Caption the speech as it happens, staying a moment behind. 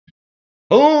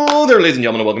Hello there, ladies and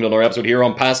gentlemen, and welcome to another episode here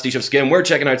on Pastiche of Skin. We're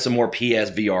checking out some more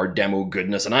PSVR demo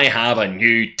goodness, and I have a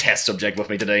new test subject with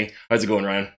me today. How's it going,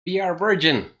 Ryan? VR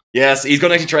Virgin. Yes, he's going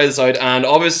to actually try this out, and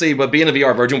obviously, with being a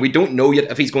VR virgin, we don't know yet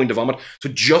if he's going to vomit. So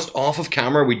just off of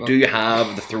camera, we do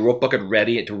have the throw-up bucket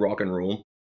ready to rock and roll.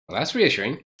 Well, that's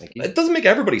reassuring. Thank you. It doesn't make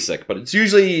everybody sick, but it's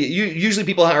usually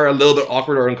people are a little bit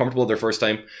awkward or uncomfortable their first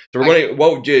time. So we're going to.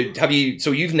 What have you?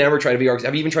 So you've never tried a VR?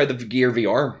 Have you even tried the Gear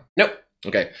VR? Nope.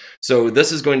 Okay, so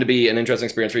this is going to be an interesting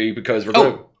experience for you because we're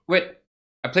going to... Wait.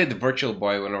 I played the Virtual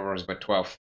Boy whenever I was about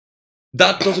 12.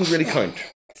 That doesn't really count.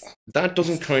 That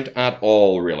doesn't count at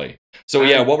all, really. So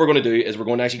yeah, what we're going to do is we're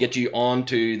going to actually get you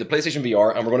onto the PlayStation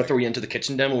VR, and we're going to throw you into the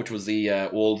kitchen demo, which was the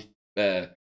old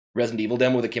Resident Evil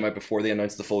demo that came out before they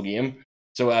announced the full game.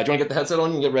 So do you want to get the headset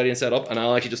on and get ready and set up, and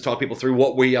I'll actually just talk people through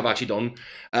what we have actually done.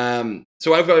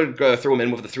 So I've got to throw them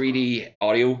in with the 3D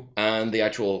audio and the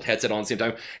actual headset on at the same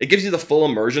time. It gives you the full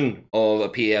immersion of a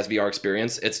PSVR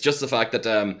experience. It's just the fact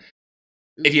that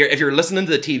if you're listening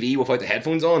to the TV without the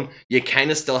headphones on, you kind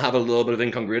of still have a little bit of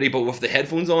incongruity, but with the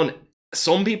headphones on,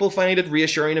 some people find it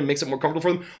reassuring and makes it more comfortable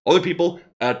for them. Other people,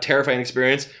 a terrifying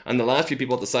experience. And the last few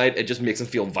people at the side, it just makes them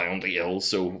feel violently ill.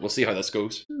 So we'll see how this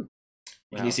goes.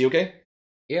 Can you see okay?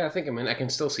 Yeah, I think I can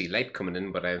still see light coming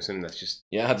in, but I assume that's just...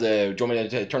 Yeah, do you want me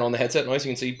to turn on the headset now so you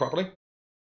can see properly?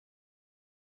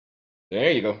 There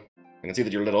you go. I can see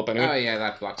that you're lit up anyway. Oh yeah,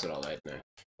 that blocks it all out now.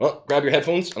 Well, grab your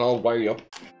headphones and I'll wire you up.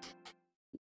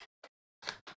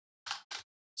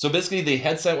 So basically the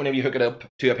headset, whenever you hook it up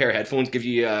to a pair of headphones, gives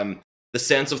you the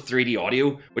sense of 3D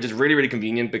audio, which is really, really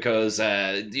convenient because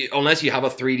unless you have a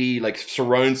 3D like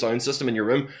surround sound system in your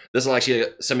room, this will actually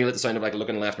simulate the sound of like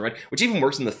looking left and right, which even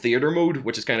works in the theater mode,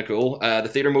 which is kind of cool. The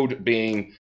theater mode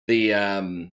being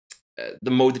the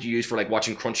mode that you use for like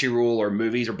watching Crunchyroll or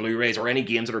movies or Blu-rays or any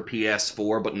games that are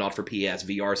PS4 but not for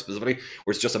PSVR specifically,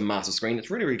 where it's just a massive screen.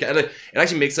 It's really, really good. It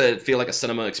actually makes it feel like a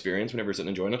cinema experience whenever you're sitting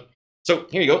enjoying it. So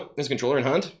here you go. There's a controller in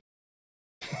hand.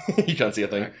 You can't see a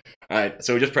thing. Alright,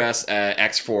 so just press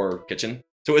X for kitchen.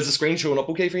 So is the screen showing up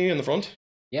okay for you in the front?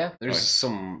 Yeah, there's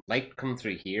some light coming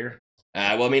through here.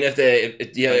 Well, I mean, if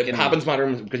it happens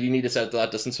matter because you need to set it to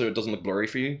that distance so it doesn't look blurry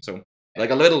for you. So,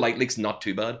 like a little light leak's not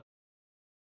too bad.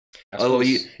 Although,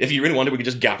 if you really wanted, we could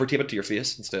just gaffer tape it to your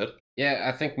face instead. Yeah,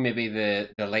 I think maybe the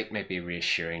light might be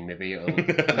reassuring. Maybe it'll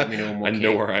let me know I'm okay. I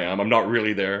know where I am. I'm not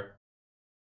really there.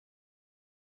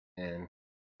 And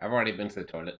I've already been to the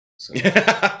toilet. So,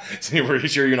 so you're really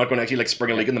sure you're not going to actually like spring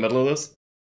a leak in the middle of this?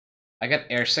 I got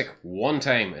airsick one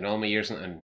time in all my years,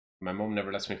 and my mum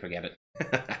never lets me forget it.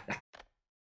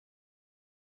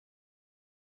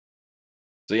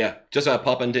 So yeah, just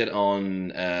pop into it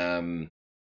on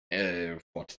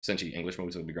essentially English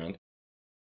mode, so it'll be grand.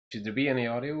 Should there be any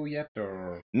audio yet,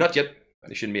 or not yet?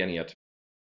 There shouldn't be any yet.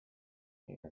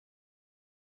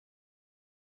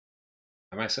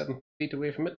 Am I 7 feet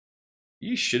away from it?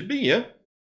 You should be, yeah.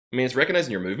 I mean, it's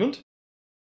recognizing your movement.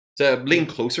 So lean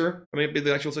closer. I mean, be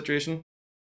the actual situation.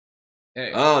 Yeah.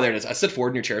 Oh, there it is. I sit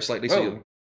forward in your chair slightly. So you...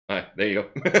 Alright, there you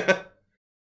go.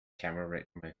 Camera right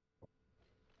in my...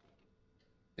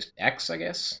 Just X, I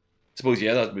guess? Suppose,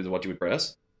 yeah, that would be what you would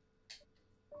press.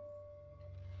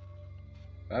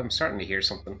 I'm starting to hear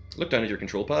something. Look down at your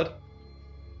control pad.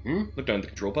 Look down at the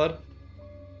control pad.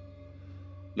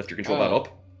 Lift your control pad up.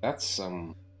 That's,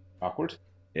 awkward.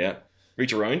 Yeah.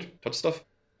 Reach around. Touch stuff.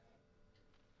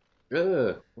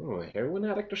 Oh, a heroin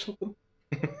addict or something?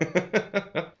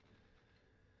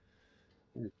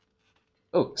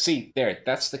 Oh, see, there.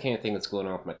 That's the kind of thing that's going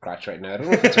on with my crotch right now. I don't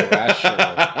know if it's a rash or...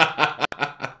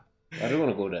 I don't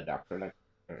want to go to a doctor. Like,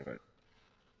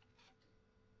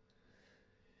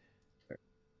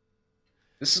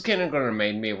 this is kind of going to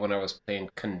remind me of when I was playing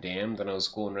Condemned and I was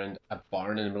going around a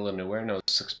barn in the middle of nowhere and I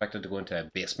was expected to go into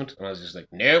a basement and I was just like,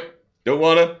 nope. Don't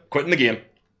wanna. Quitting the game.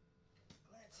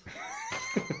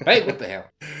 Right, what the hell?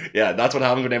 Yeah, that's what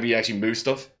happens whenever you actually move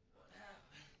stuff.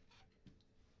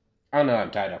 Oh no,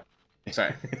 I'm tied up.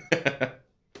 Sorry.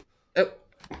 Oh.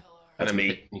 That's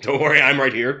me. Don't worry, I'm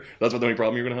right here. That's what the only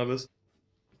problem you're gonna have is.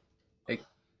 Hey.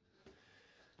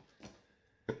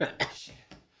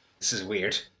 This is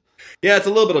weird. Yeah, it's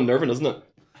a little bit unnerving, isn't it?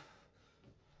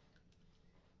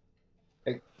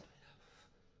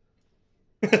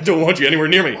 Don't want you anywhere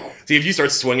near me. See, if you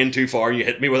start swinging too far and you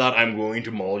hit me with that, I'm going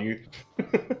to maul you.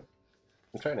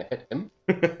 I'm trying to hit him.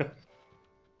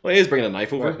 Well, he is bringing a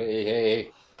knife over. Oh,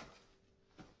 hey.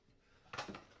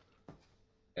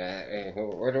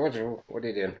 What are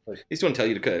you doing? He's going to tell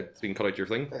you to cut, so you can cut out your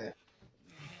thing.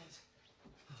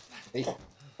 Hey,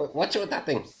 watch out with that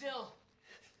thing.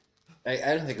 I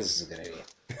don't think this is a good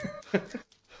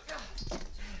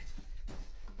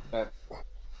idea.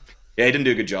 Yeah, he didn't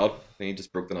do a good job. He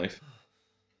just broke the knife.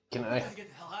 Can I? Get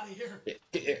the hell out of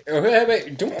here.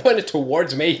 Wait, don't point it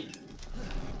towards me.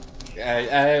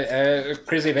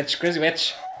 Crazy bitch, crazy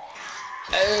bitch.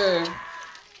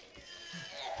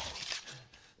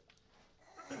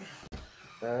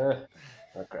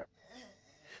 Okay.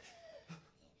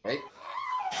 Right.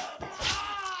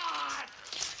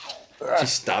 She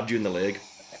stabbed you in the leg.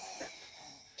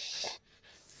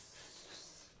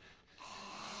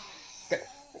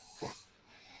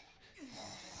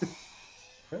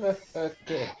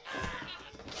 Okay.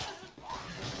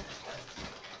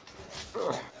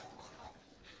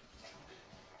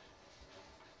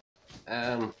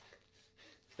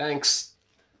 Thanks.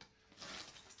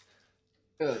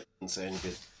 That doesn't sound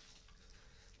good.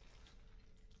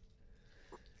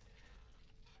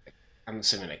 I'm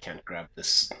assuming I can't grab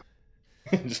this.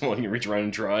 Just wanting to reach around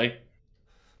and try.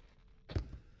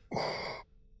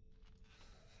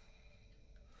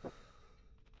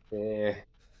 Yeah.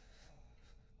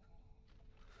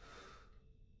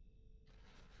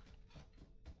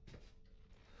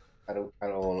 I don't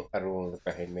want to look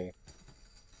behind me.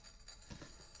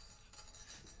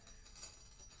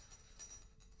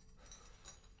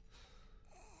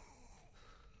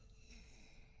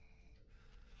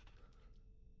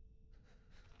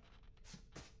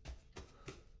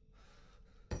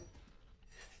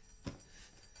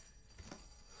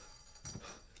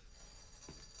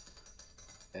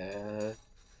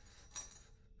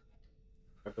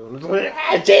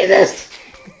 Jesus!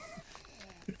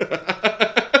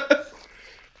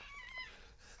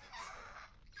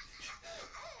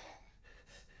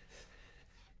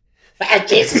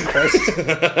 Jesus Christ!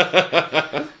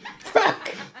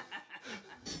 Fuck!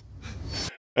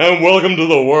 And welcome to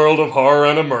the world of horror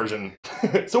and immersion.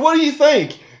 So what do you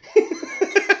think?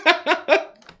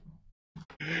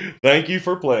 Thank you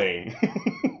for playing.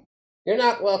 You're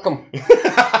not welcome.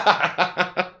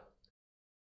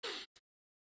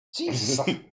 Jesus,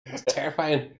 that's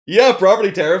terrifying. Yeah,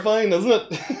 properly terrifying, isn't it?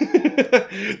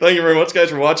 Thank you very much, guys,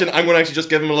 for watching. I'm going to actually just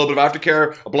give him a little bit of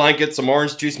aftercare, a blanket, some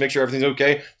orange juice, make sure everything's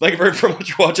okay. Thank you very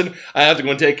much for watching. I have to go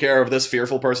and take care of this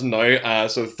fearful person now.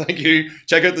 So thank you.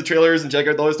 Check out the trailers and check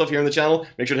out the other stuff here on the channel.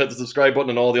 Make sure to hit the subscribe button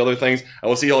and all the other things. I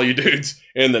will see all you dudes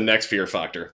in the next Fear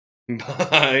Factor.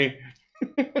 Bye.